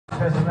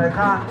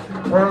Pesmeka,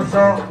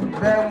 also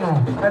Bemu,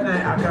 and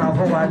I can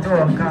for my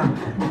Joanka.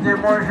 The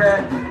Moshe,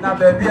 now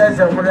baby, as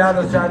a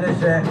Muriano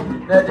Sadish,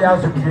 let the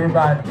house be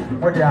bad,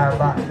 what they are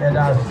back, and I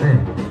say.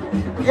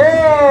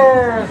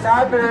 Yes,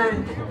 I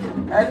believe,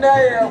 and now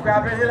you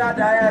have been at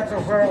the head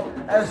of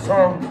a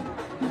song.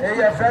 A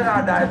friend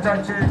and I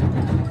touch it.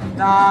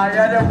 Now,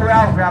 you're the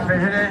brown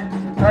graphic,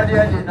 not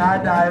yet in our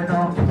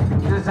dino.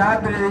 This I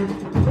believe,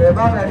 a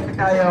moment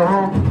to your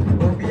home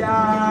will be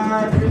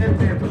a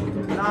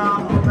Philippine.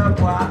 Now,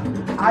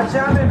 I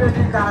shall be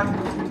very kind.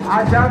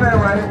 I shall be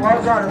very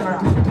what's on.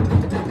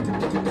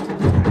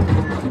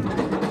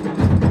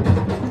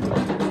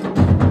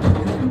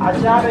 I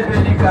shall be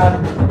very kind.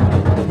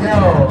 Yo,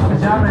 I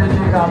shall be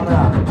very kind.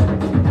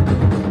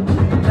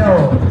 Yo.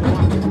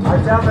 I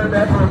shall be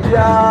very good. We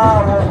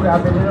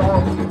have been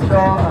able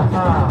to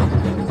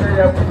say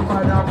a good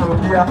man.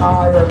 We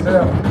are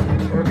yourself.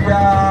 We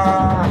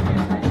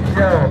are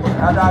yo,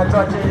 and I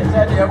thought he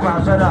said, "You're going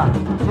to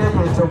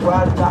say, so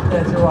bad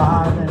that you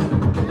are having."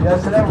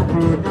 Yes, let me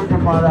be the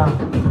mother.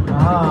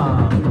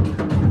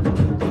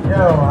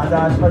 Yo, and I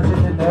thought he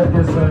didn't have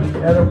this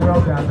other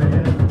program.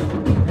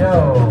 Yo,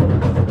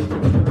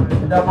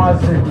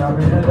 Damasi, that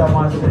way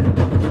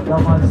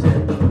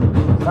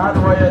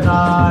you're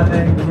not,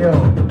 yo.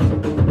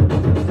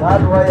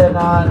 That way you're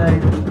not,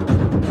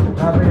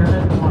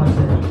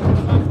 Damasi.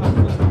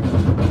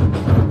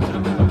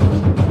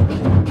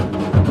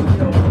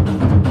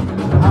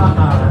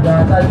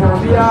 That you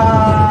be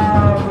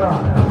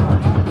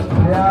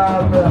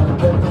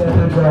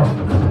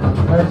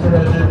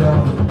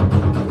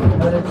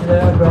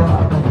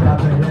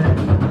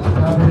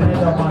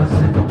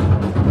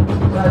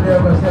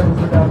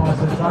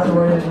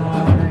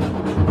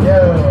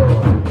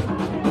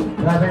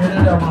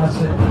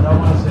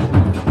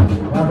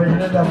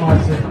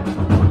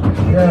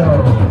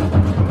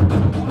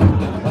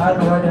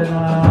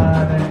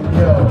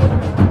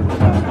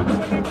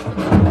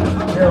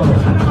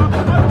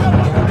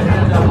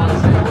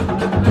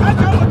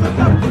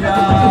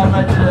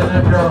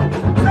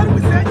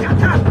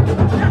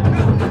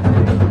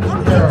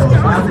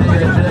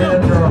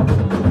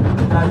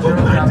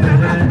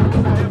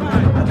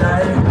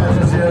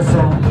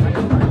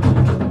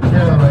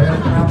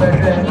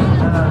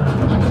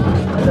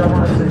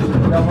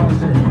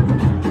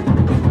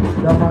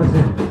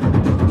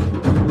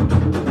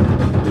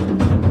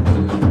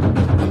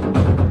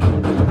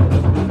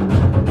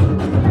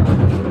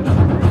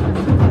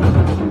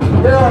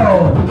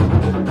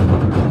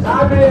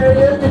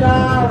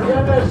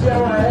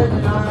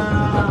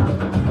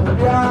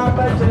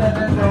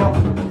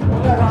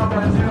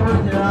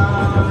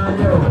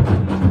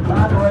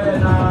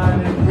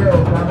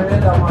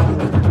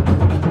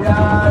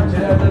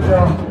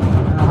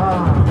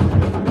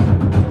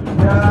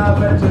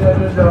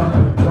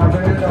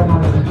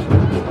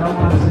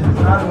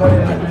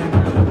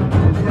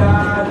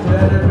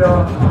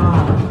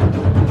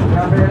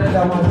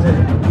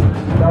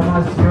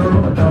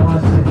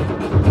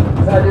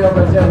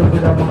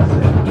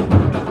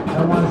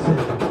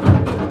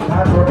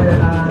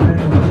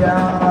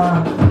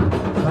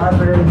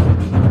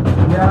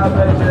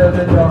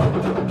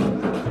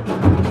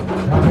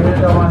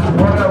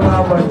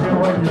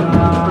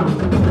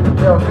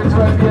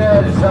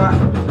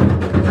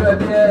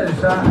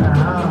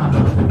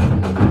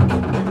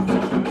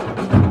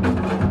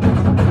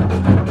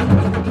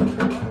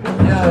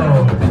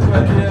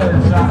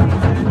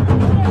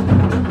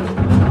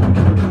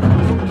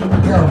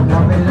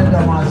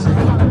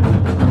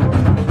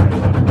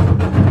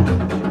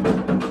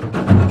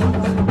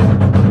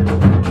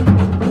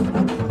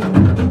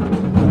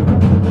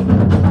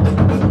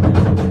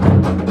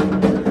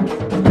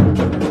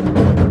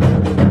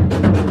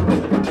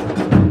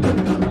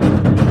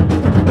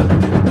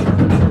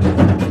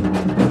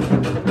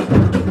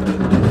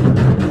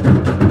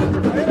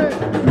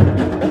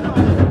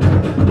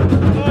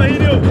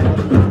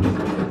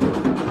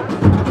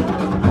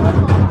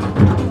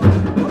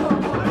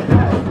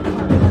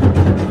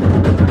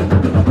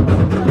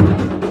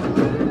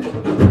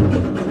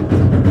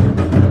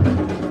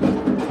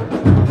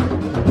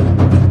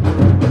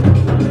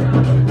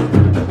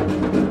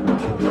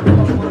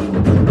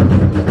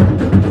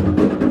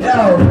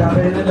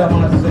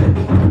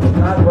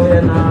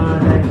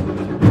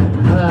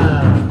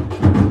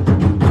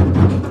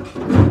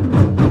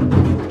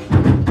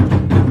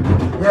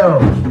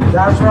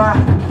that's right.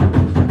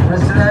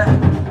 Listen to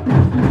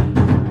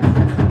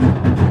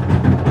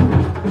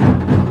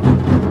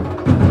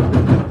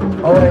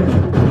oh, wait.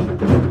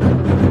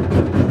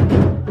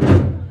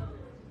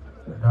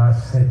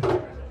 That's it.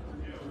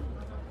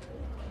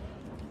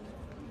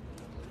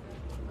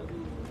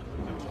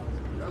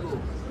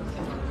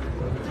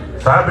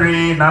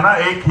 Sabri Nana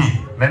Eki,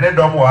 Nene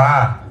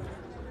Domwa.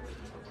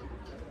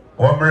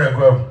 Womre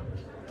go.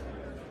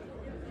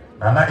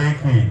 Nana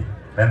Eki,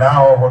 Nana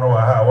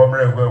Honoa,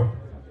 Womre go.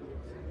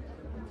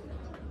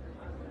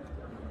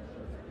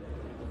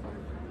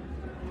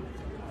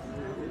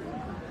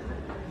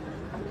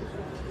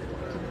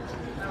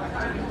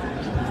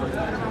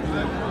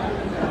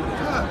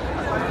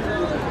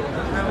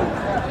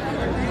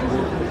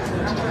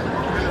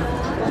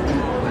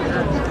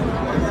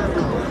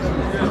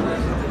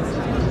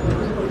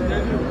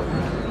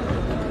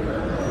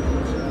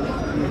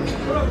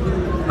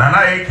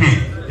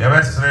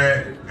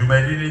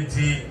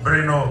 Medinity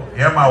Breno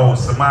Yama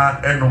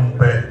Osama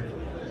Enumpe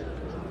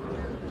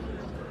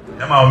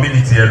Yama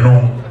Minity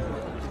Enum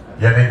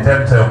Yan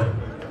Intentem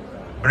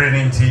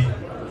Brenity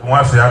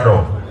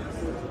Mwasiado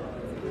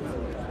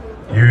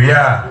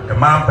Yuya the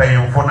man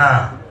paying for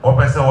now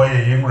Opesa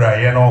way Yimra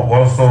Yeno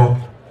also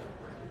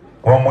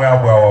one way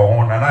of our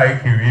own and I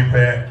can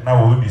repair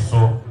now would be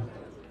so.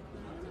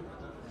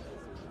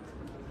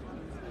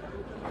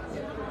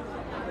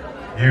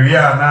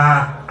 Area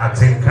na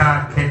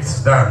Atinka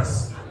Kids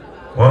Dance.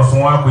 Once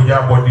one could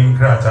have boarding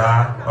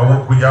crata, I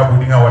would could have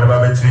putting out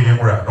whatever between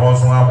Yimra, no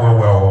one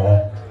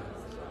well.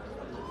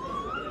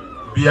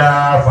 Be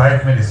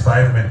 5 minutes,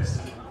 5 minutes.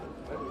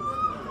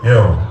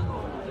 Yo,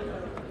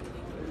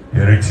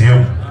 you're it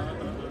you.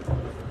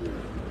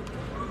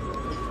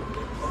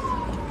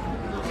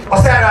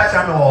 Osera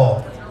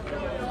chamo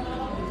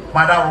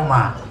Madam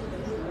Roma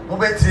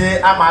Ubeti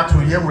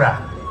amatu yewra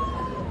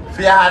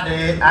Fia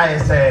de I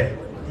say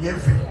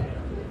yefi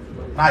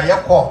na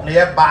yekọ na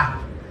yeba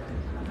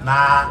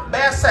na be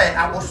say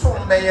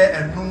abosom be ye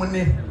enum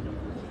ni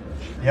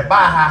yeba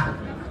ha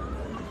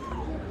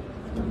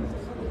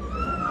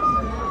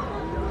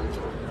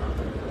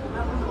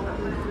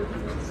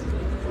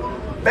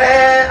be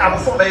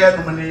abosom be ye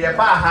enum ni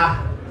yeba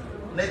ha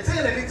na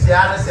tin ni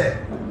tia na say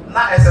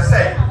na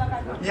ese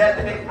ye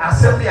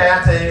assembly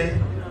ayate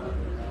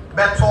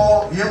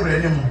beto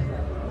yewre nim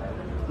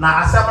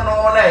na asem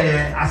no na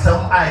ye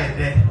asem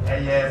ayede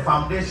eye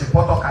foundation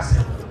potokase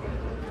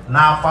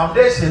na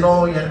foundation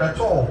no ye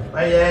beto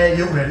eye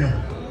yewre nim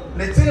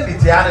ne tin bi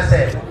tia ne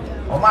se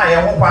o ma ye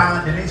ho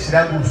kwa de ni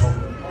hira gu so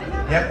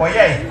ye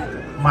koye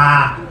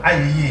ma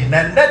ayeyi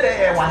na ndede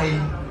ye wa he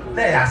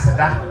na ye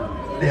aseda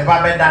de ba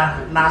beda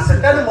na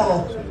aseda no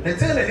no ne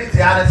tin ne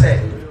tia ne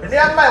se ni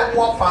ama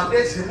wo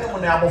foundation ni mu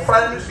ne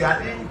abofra ni su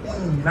ade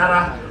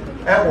nara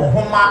ewo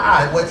homa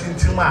a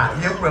watintim a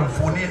yewura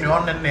mfoni ne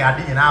on ne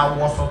ade nyina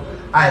wo so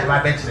a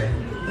ba be kire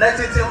na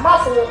titi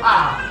mafo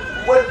a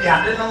wodi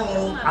ade no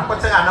mu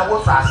akoten na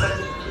wo so ase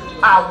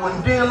a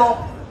wondin no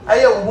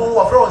eye wo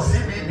wo from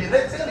CBB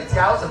nativity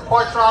house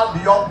cultural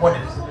beyond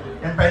borders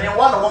empanyin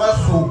one wo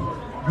so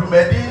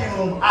dumadi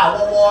mu a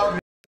wo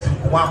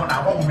wa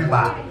na wo bi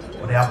ba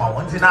wo de ama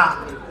won tina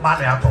ma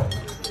na ato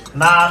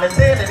na me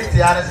say ne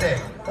ti are say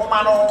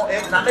homa no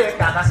na na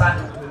ka kasa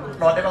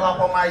no de ba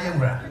ko ma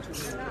yewura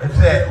e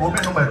obi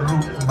no madru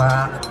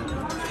ma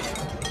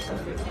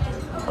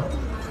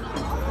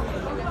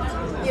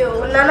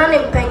yo nana ne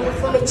mpanyin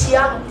fo me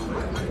chia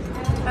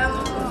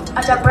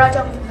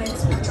ajabraja movement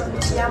me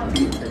chia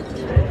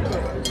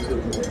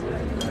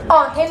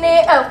oh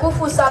hene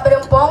akufu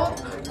sabrempon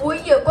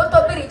uye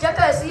koto biri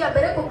jaka si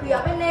abere ko kuya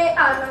bene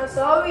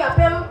ananso wi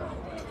apem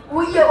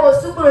uye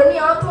osubro ni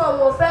anto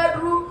mo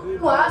fedru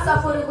wa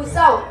safori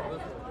busao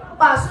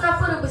pasuna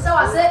fori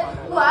busao se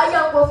wa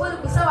yango fori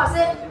busao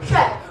se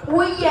she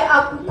uye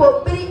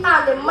akuko biri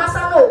ande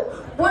masano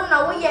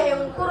wona uye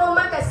enkuro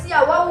makasi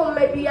a wa wo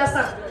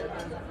meduasa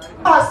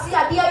osi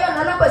adia yo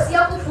nana kwasi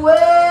akufu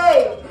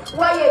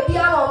wa ye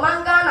bia no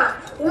mangana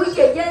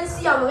uye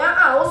yensi amwa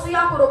a osu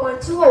yakuro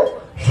kwantiwo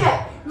she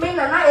me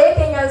nana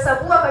ekenyansa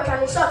buwa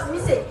bakani shots me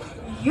say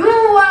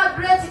you are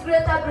greatest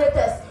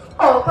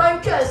oh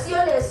pancha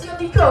sio ne sio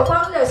bi tro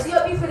kwam ne sio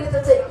bi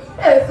firitete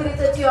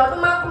firitete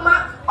oduma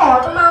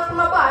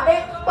kuma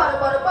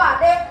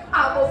bade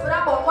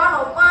abofra bongwa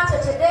no ma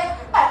chechede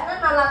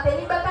nana la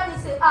teni bakani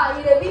say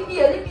ire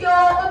libio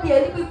obi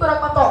elibi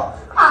prokoto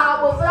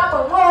abofra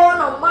bongwa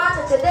no ma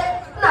chechede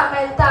na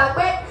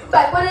mentagbe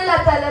bakwele la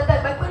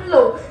telete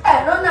bakwelo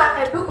nona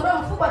edukuro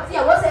mfukwati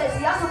ya wose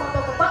esiaso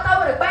motokopata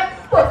wore bai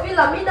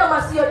profila mi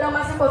damasio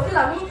damasi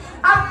profila mi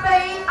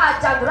afei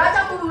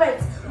ajaguraja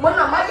movement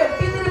mona maje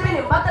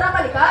bidiri batara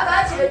bali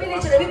kaga chile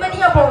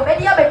bini ya bombe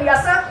dia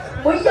bebiasa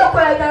muiyo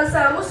kwa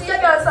dansa musuya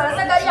dansa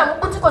sakari ya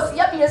mubutuko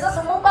siya biesa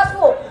so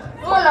mubaso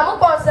mona mu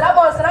bonsera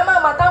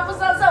mama tamfu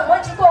sansa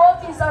mwanchi ko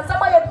office sansa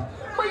maye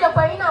muya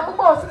kwa ina mu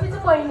bonsu piti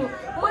ko ini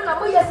mona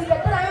muya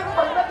siketera yo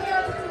ko bakia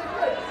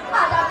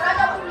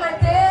ajaguraja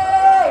movement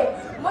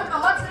mona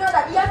matino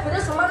da dia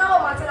fere so mana o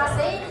matina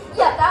sei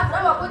ya da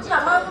frama kuji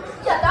amam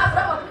ya da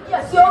frama kuji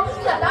asio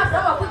ya da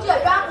frama kuji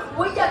aga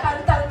muya kan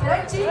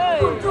kranchi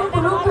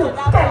kutukunuku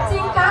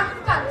katinka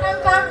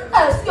kantanka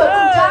asio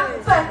tuja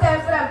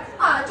fantefram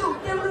aju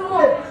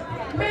temrumo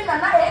mena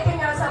na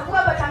ekenya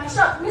sabuwa bakani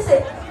shot mi say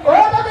o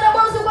do de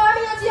bonsu ko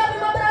ani ati abi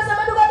mabra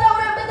sama duga da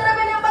ure bedra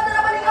beni badra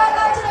bani ga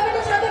chile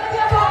bini chile bini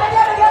ya to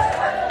media yes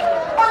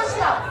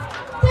onshia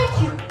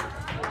thank you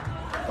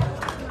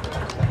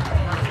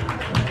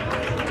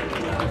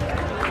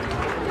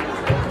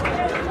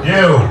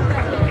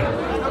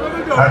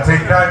I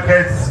think that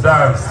kids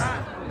dance.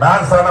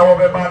 Dance na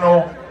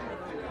wabemano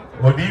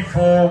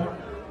Odifo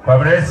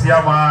Fabresi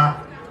Yama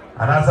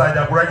Anasa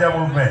Jaburaja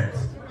movement.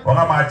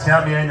 Onga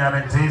machiami enya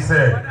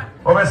mentise.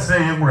 Obese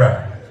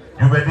yimura.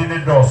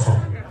 Yubedini doso.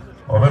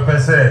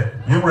 Obepese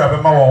yimura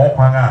bema wa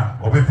okwanga.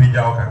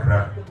 Obepija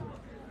okakra.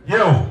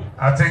 Yo,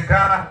 I think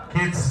that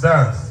kids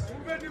dance.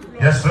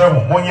 Yes,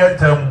 Remo.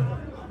 Monyetem.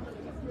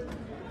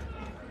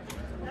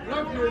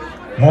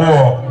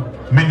 More.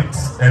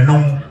 minutes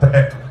enum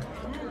pe.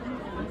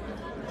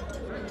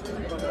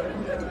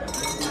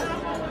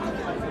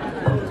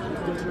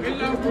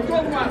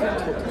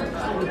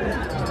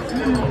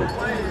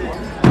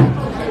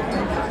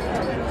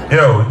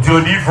 Yo,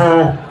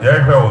 Jodifo,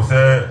 yeah,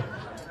 say,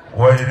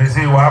 well, you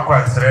see, what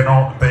I say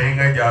no paying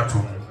a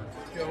jatu.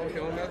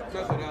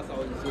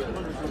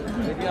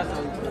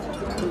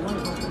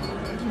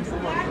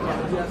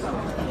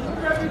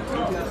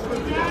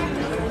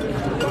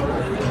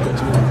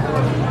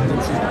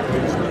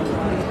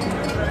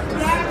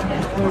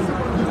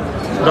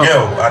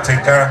 Yo, I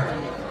take care.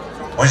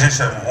 What's your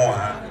shame?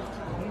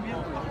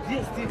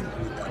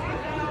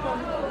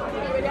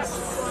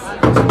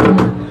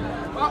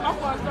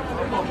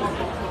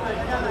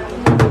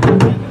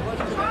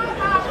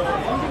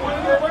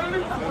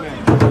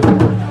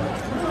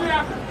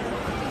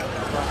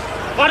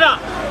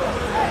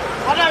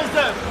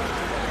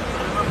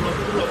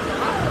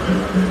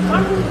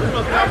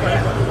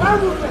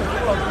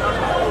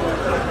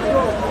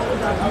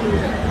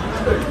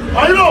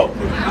 I know.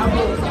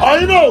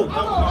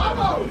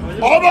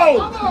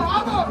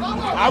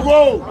 I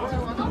go.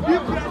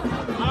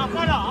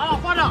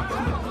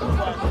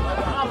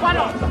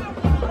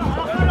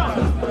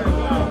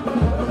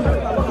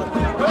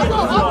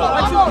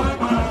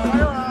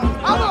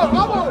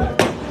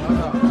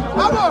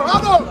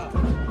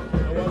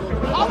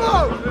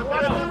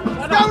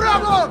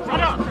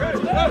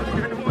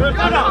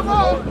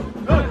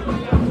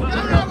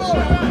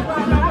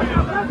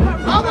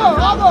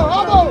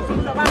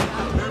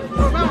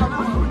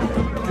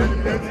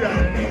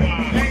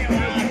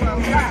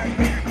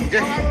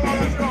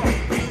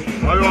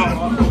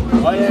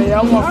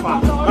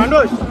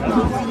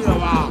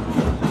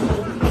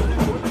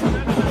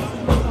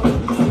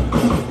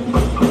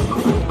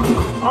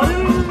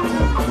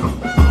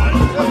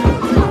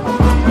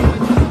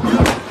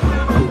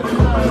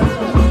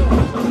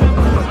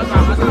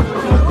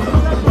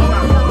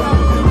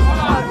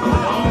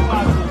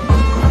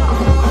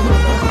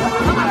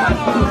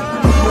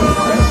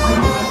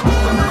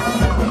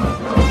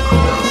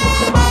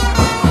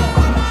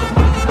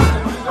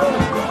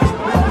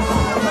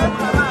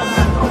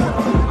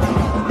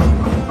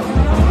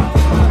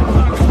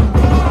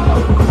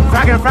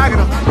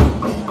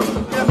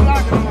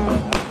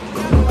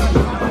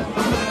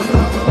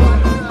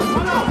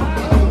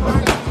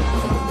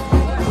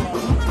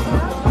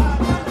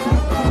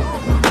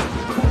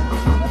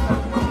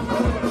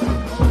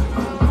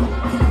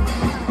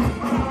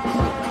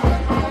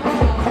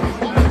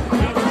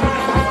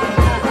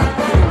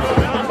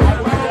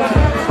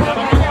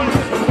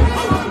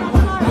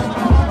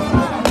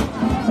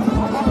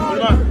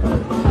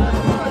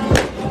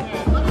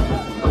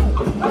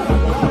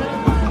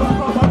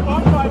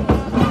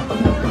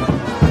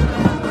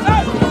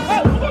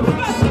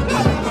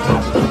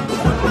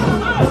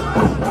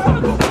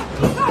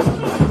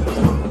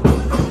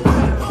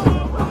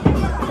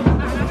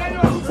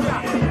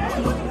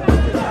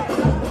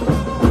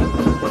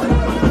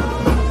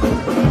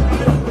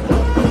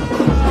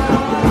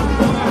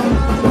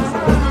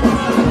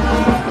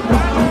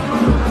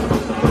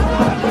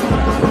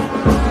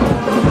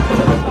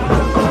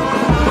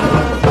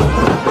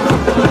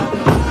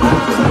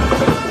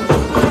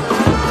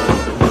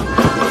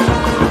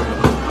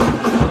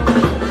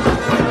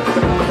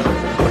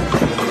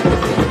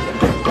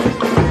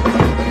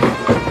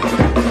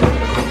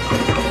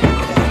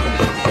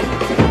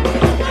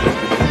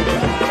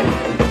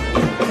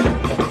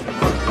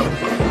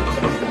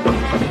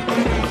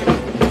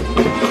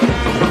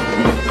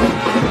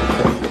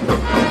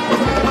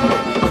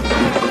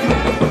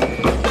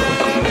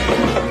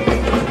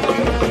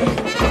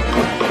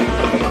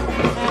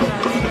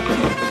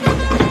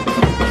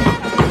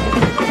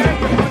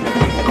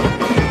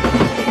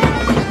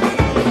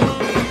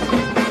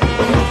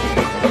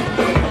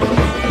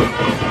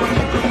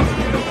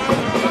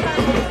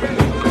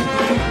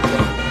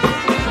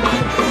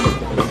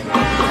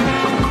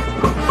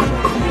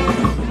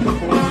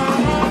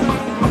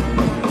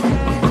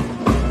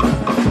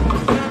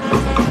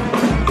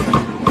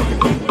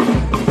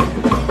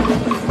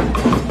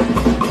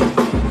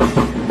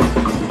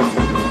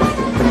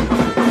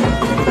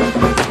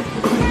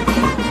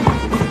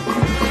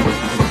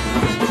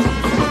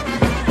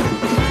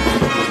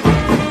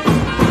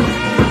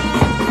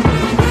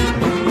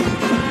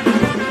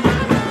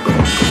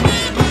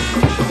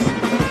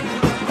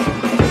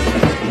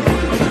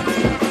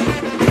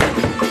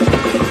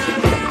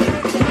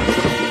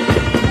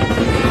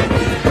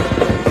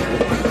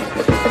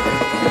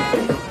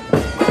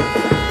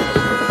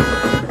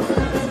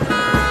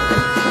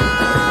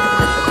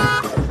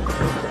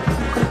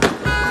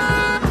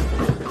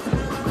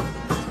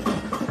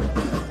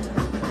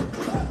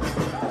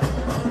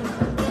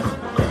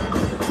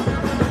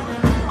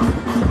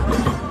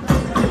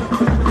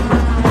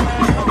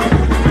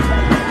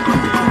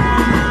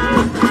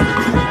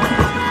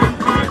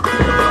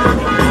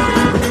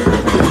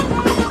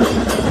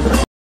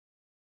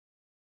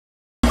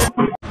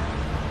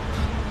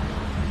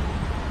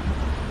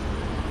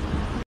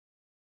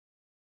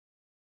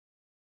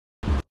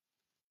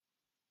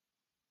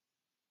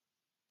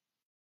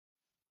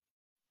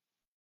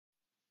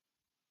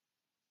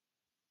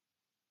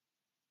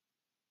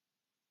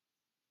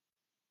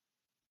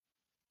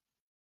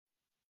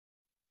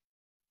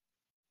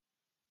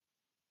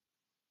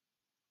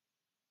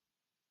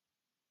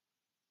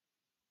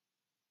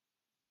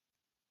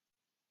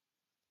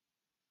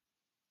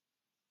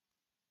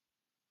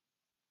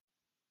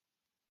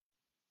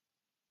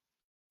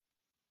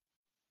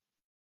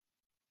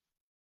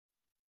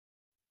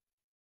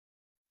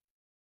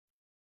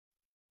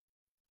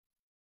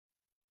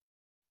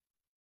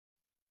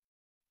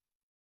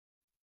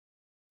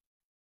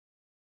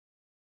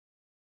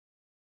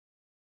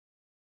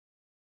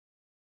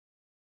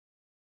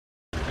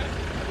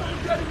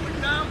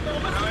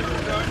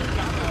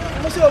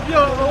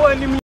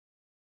 enemy.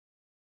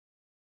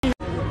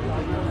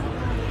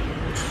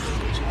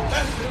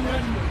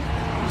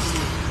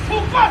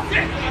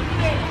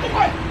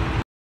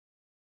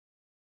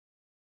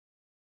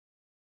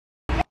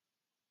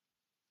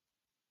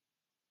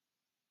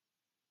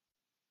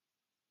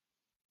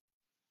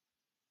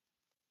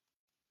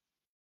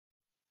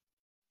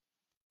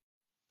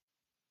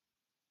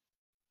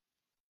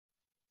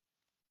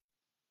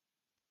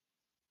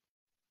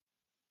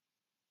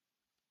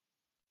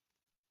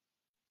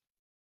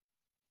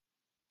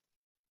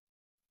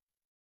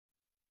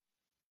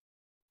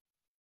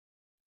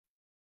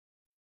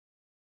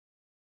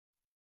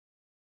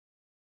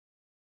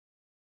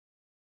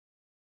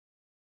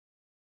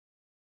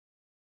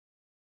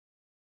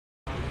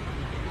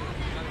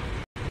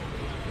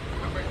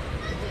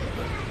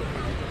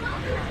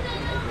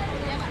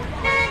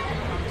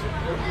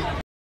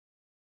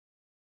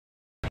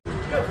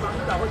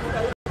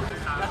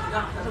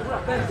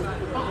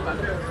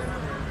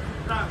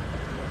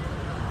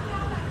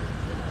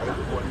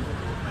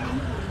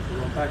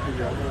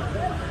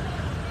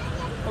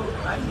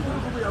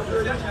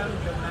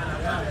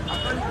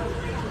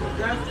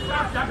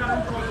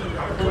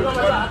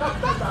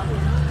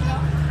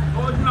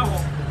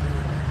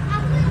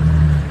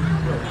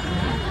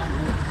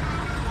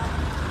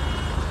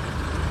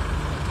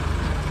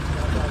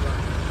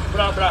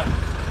 Bra.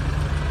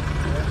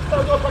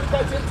 Eu tô para que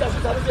você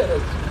está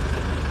direito.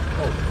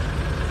 Oh.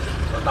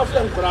 Tá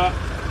fazendo para.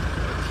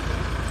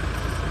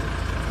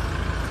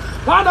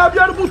 Para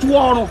abrir muito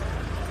ano.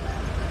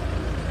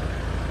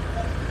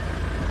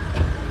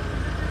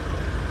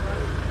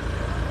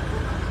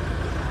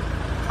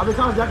 Abe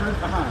kan ja kan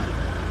aha.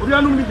 Obi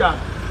anu mi ja.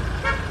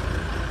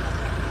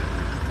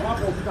 Uma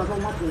po fica só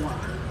uma po.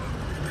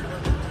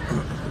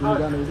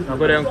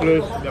 Agora é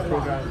close the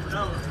program.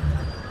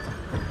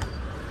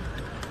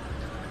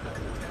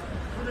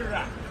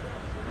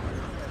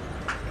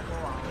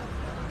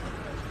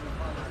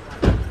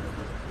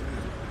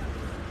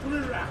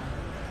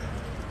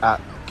 Ah,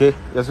 okay.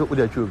 Yes, what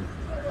are you?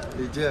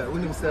 Yeah,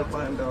 when himself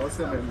and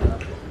also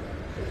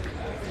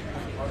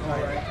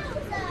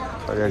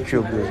Oh, yeah,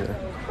 tube.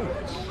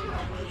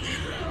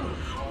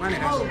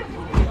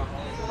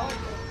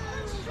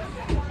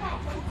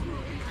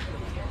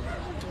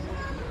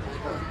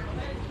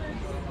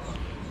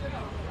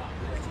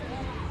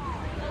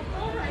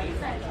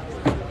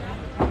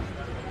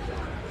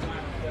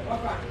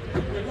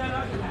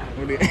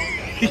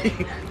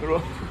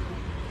 Bro.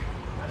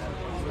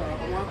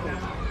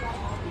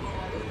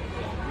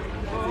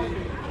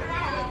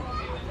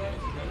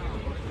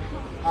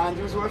 and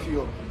just what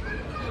you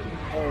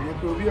me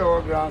could be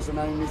our grounds and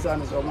I miss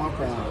an is on one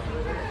point.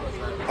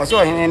 I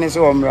saw him in his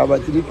home,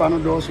 but the panel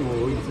doors were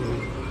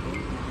waiting.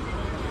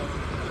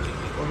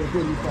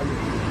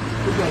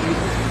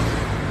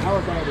 How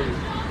about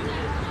it?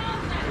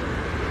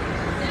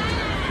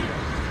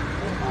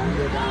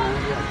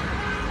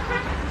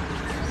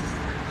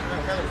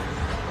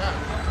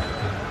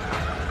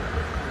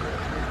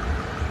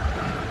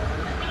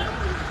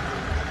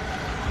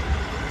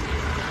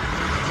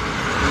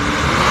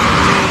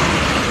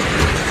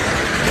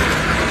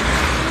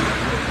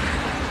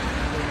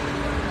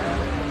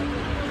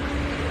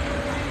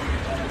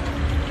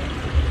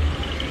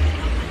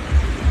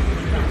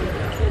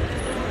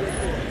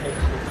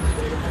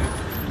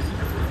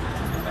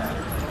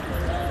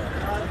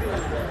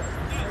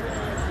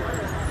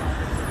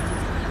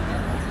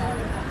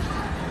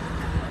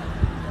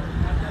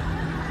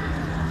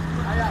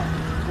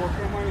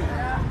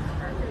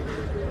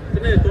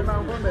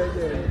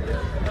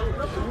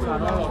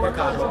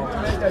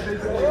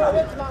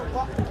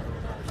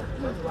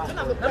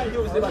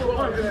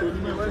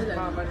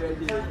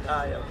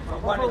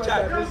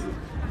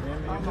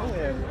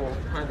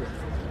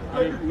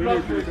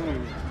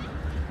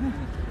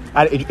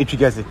 It you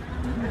guess it.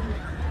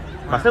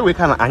 I said we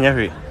can't answer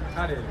it.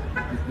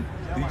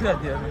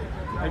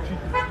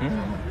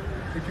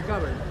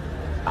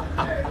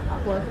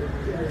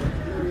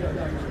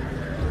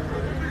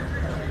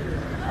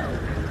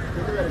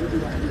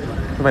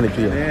 Come on,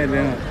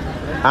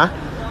 huh?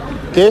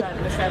 Okay.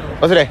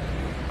 What's it?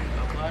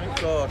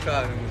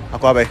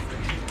 Aku apa?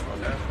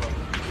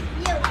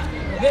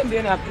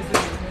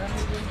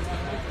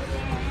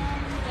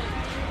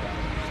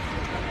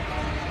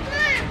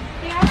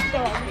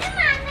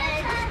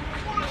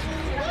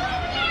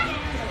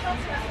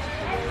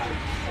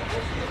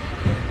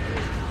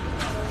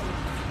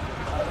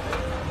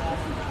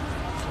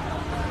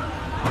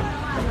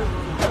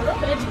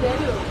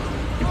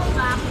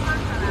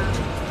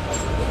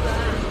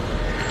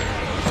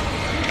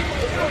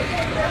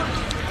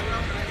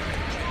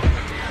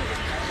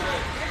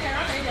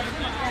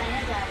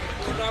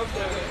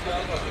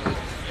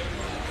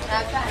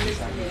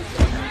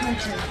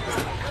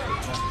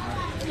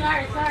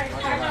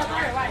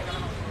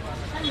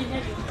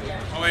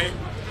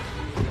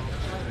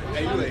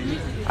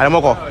 Ada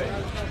moko.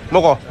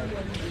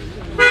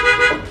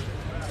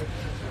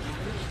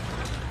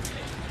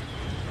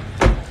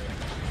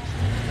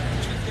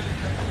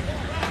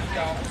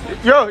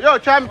 Yo,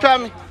 try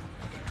me.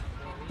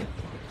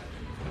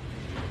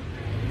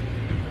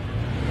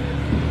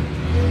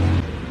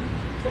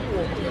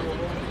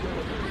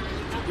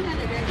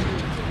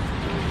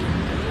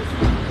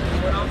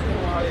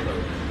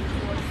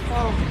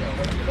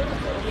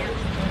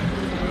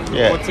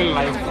 Reporting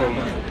live from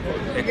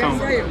the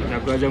camp, the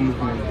graduate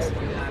movement.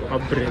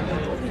 Upbringing.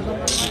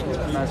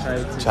 That's how it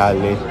is.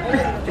 Charlie.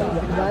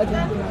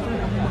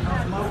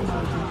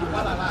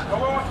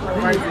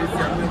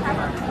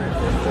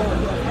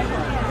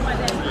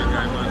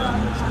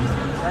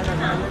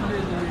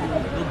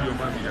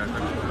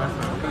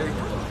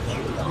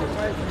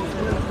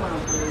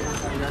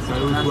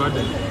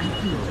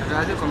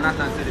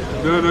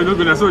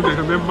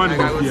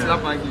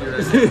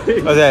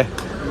 Okay.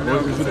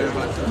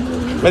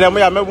 Madam,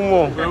 we are moving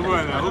more.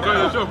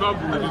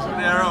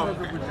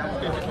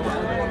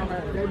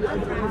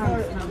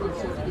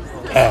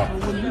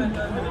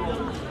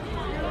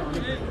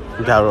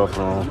 Garo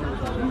from.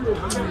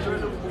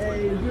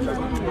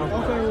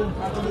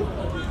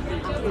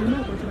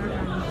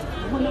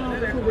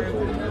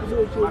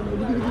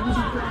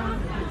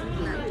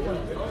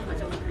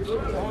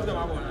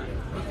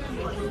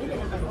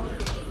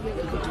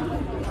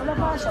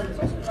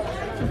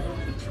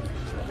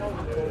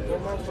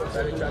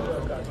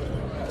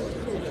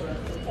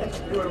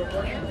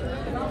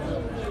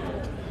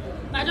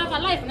 My job,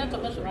 life not to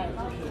right.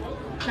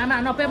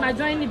 Nah, no pay my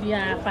join be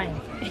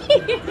fine.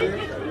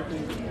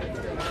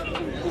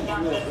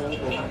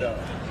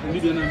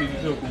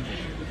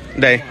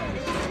 Day.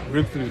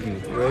 Breakthrough.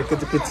 We're going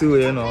to put two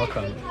in our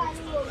camp.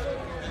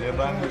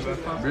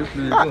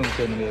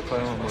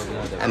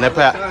 And the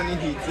pair.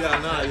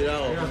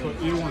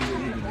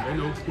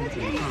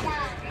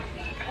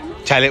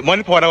 Charlie,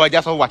 money powder was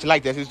just watch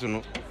like this is to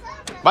know.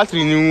 But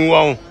we knew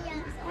one.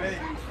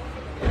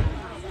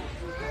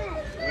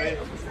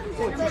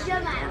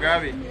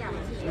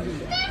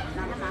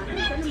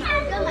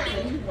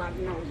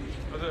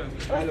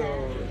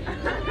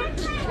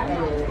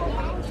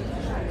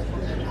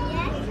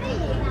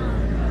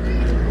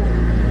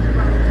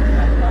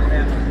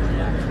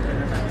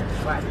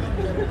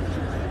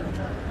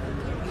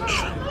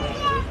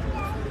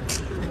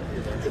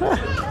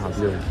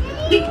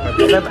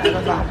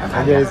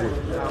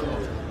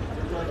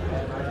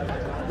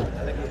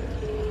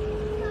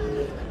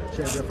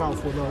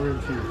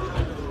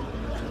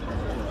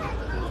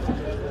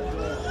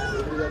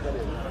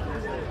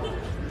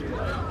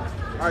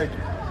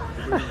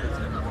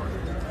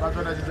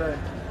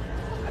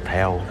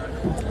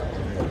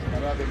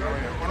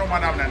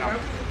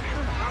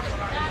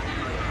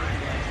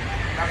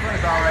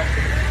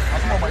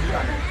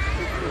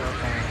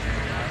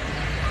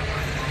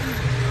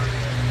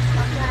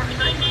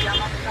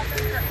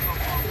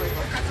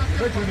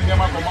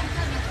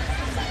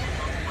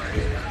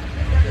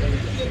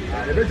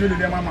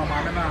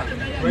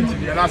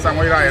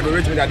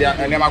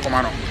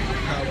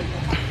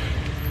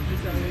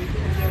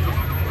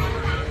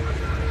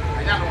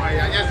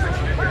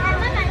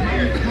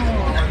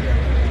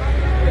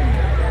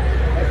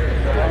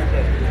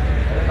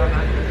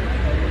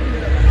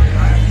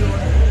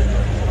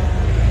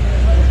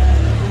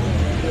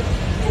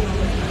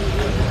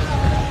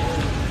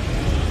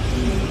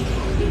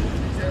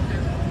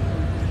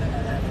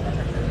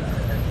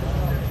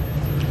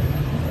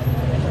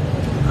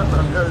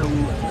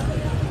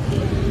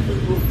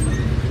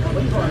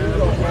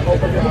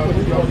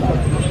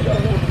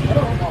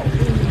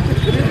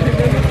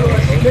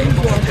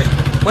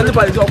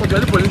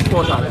 The police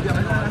force.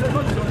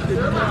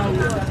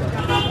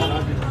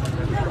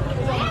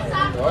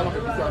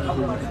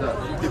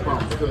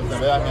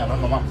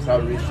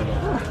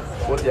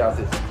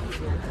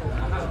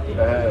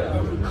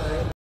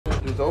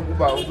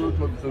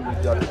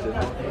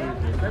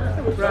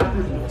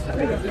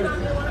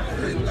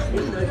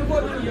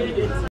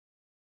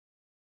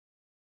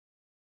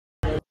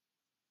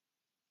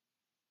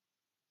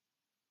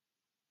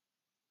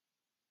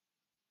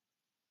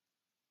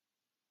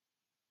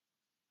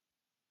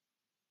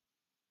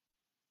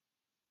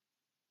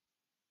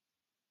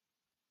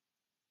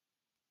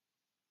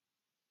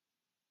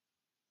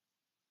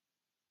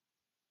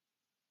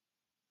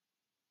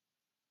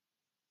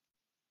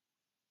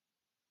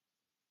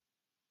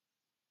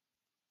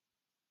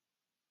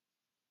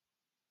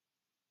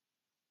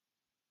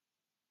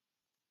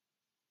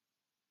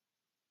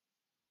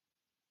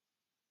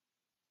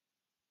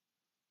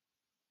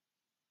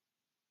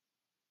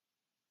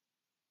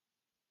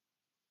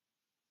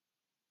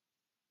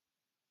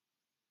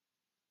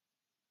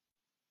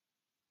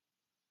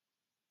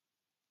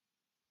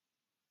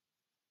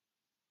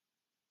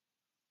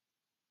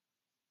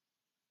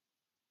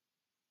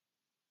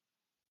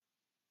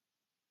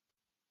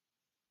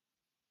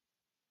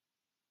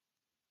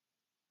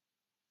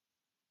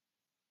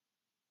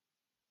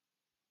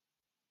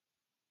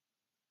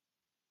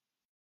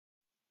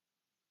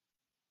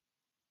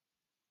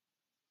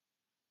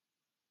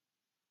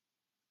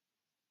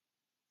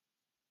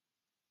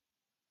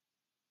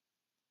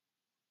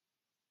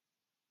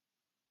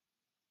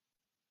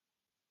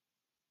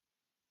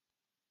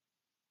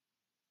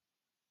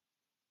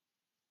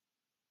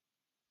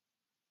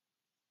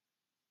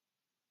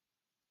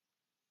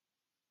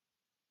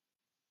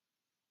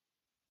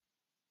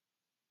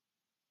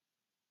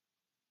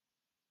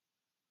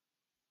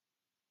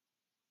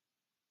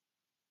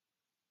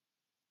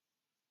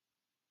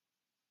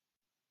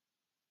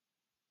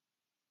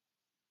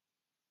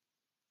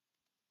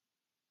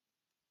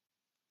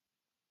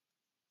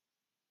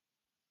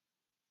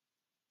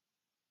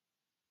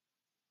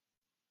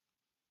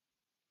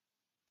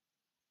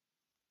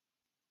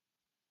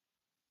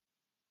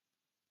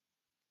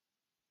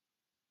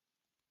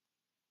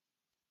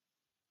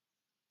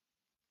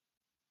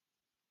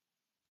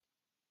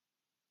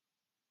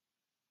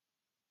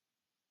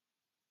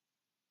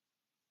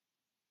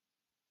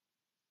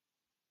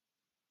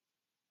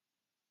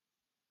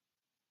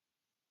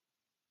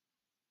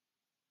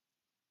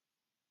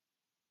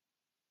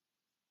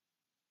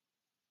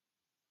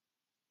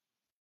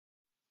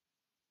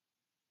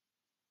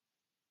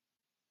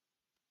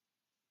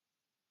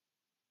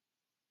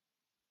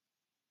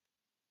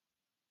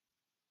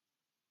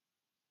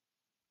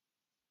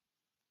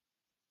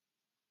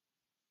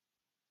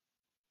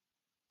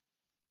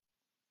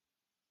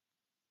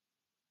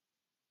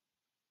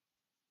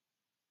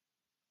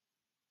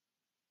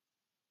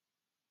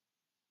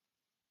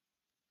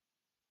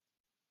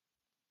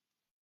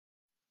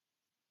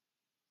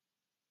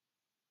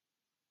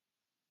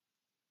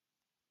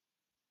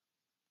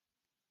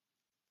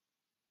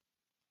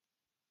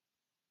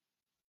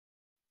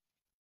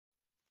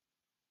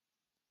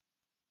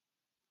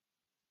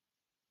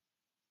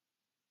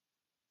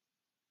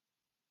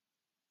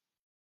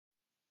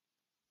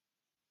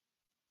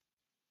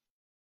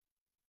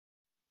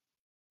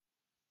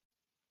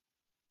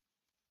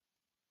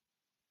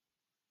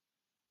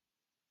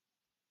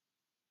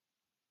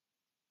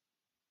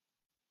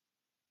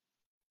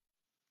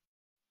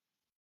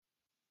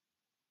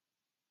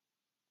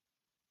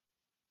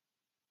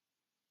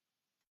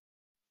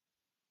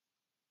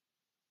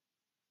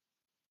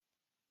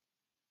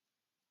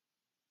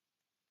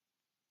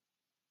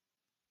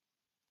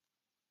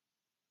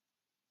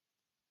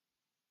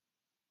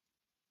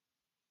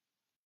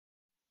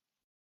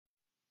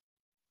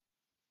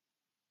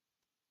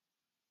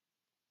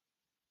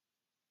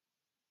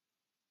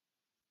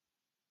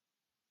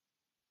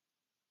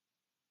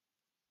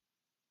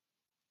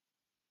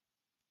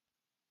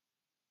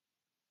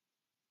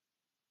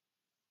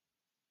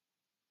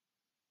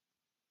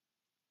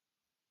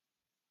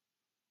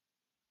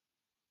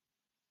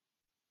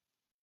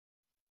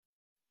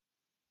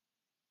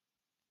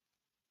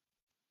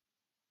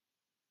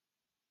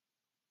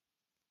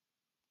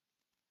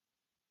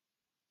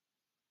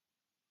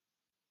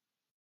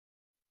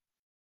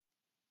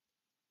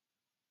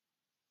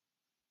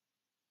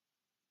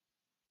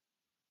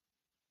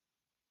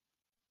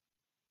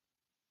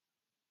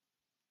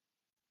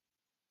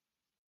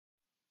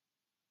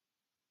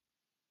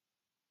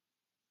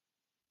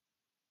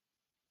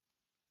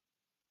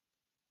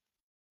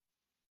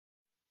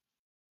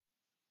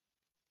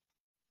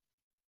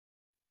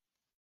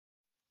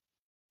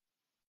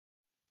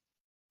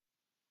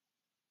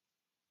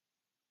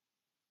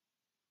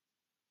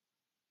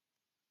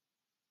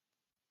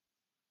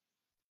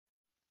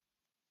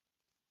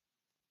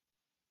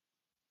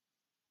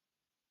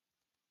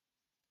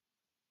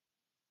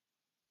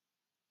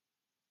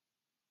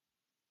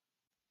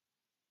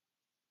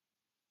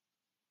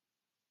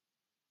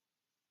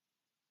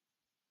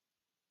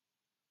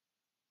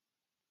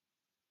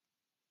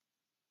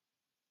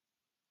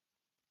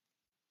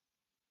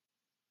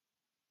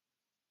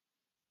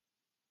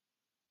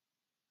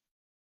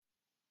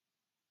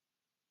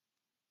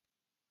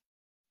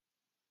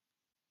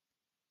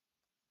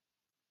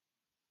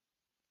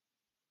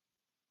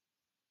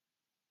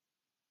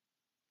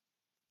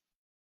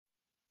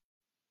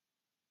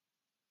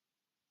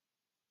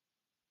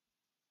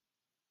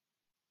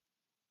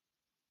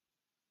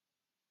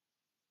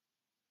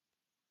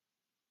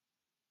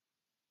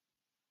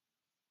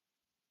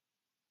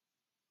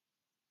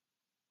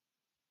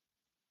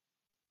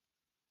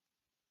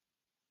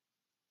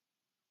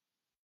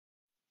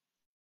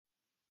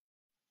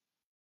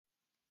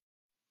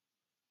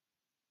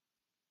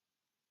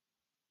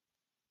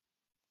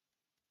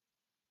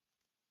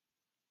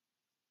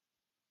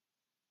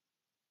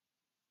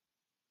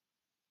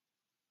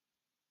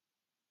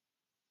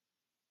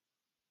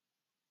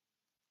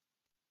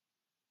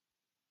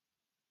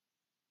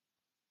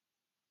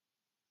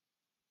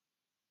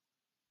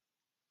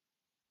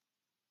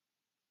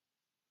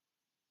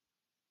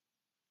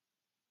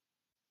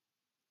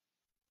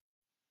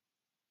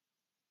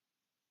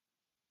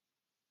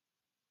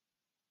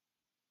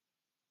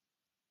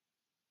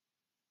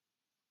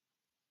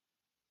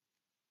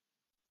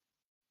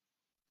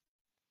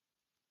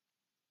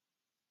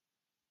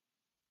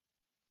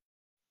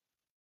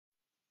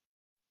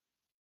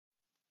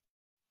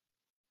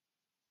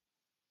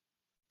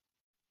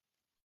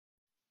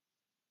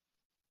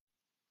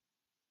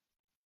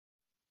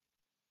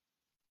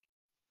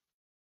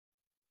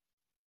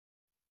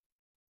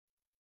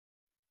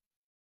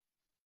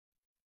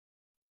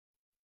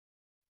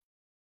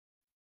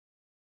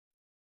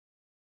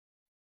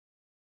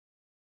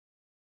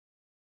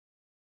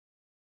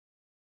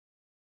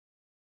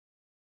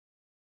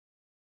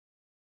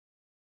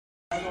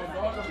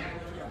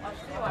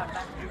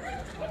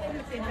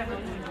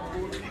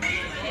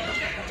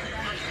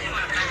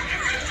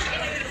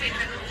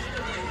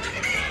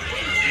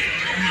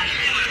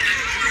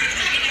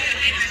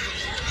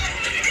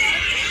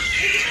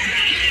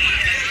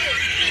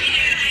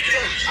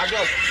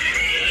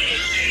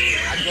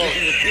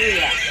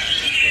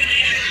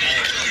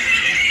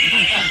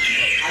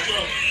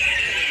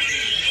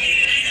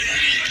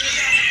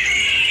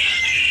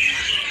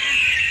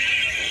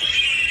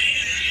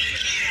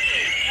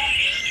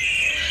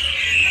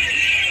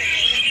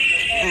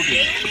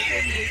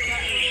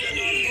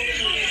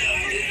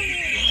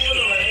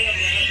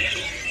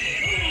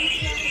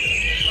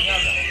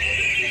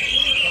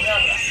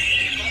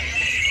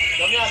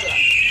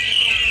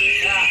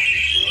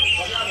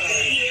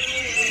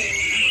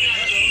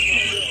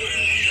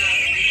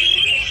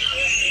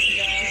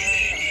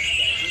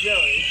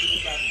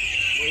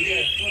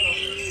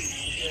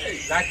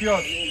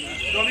 Zakios.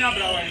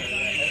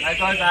 I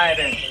thought I had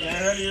it.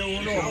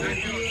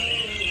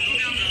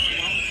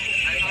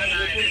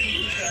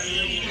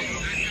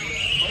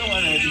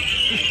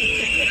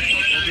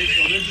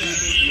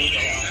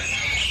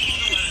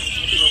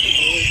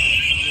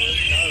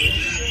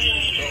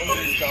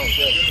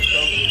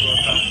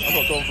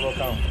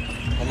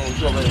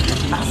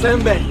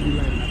 Sembe.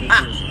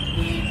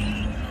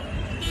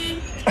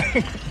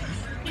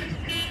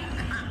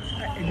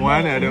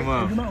 One at them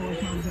up.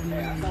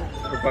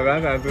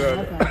 Propaganda as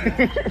well.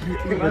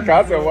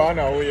 Because of one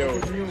or we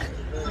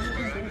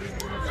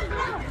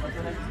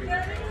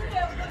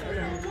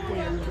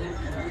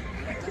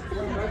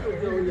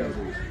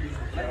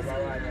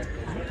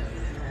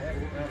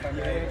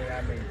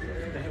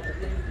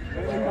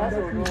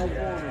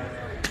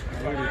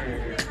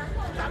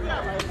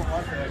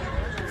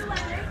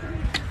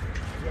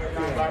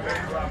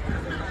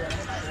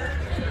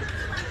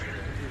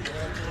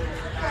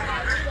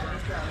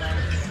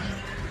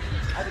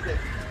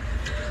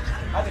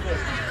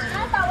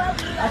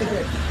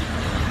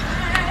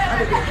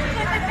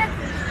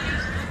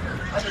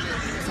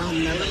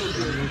Sound never